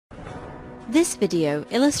This video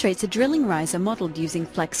illustrates a drilling riser modeled using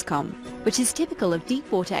Flexcom, which is typical of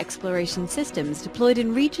deepwater exploration systems deployed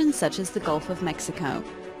in regions such as the Gulf of Mexico.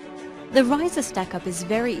 The riser stack-up is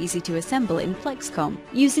very easy to assemble in Flexcom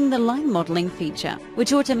using the line modeling feature,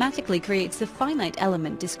 which automatically creates the finite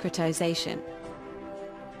element discretisation.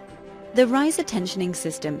 The riser tensioning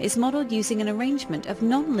system is modeled using an arrangement of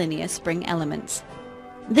non-linear spring elements.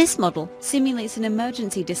 This model simulates an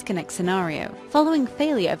emergency disconnect scenario following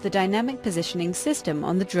failure of the dynamic positioning system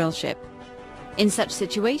on the drillship. In such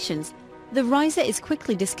situations, the riser is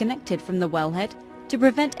quickly disconnected from the wellhead to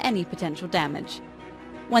prevent any potential damage.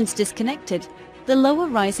 Once disconnected, the lower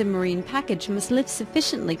riser marine package must lift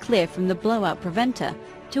sufficiently clear from the blowout preventer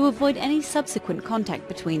to avoid any subsequent contact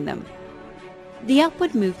between them. The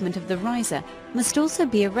upward movement of the riser must also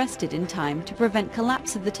be arrested in time to prevent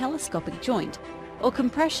collapse of the telescopic joint or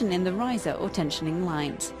compression in the riser or tensioning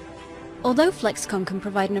lines. Although Flexcom can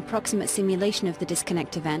provide an approximate simulation of the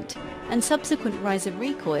disconnect event and subsequent riser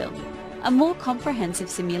recoil, a more comprehensive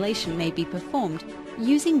simulation may be performed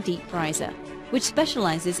using Deep Riser, which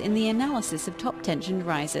specializes in the analysis of top-tensioned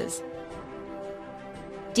risers.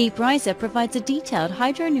 Deep Riser provides a detailed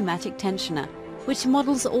hydro-pneumatic tensioner which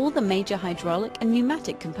models all the major hydraulic and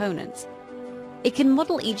pneumatic components. It can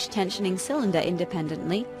model each tensioning cylinder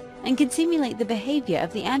independently and can simulate the behavior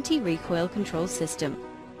of the anti-recoil control system.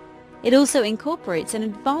 It also incorporates an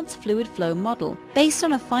advanced fluid flow model based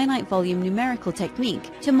on a finite volume numerical technique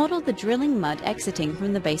to model the drilling mud exiting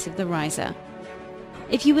from the base of the riser.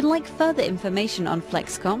 If you would like further information on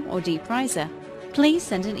Flexcom or Deep Riser, please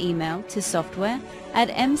send an email to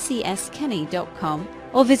software@mcskenny.com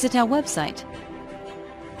or visit our website.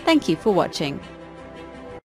 Thank you for watching.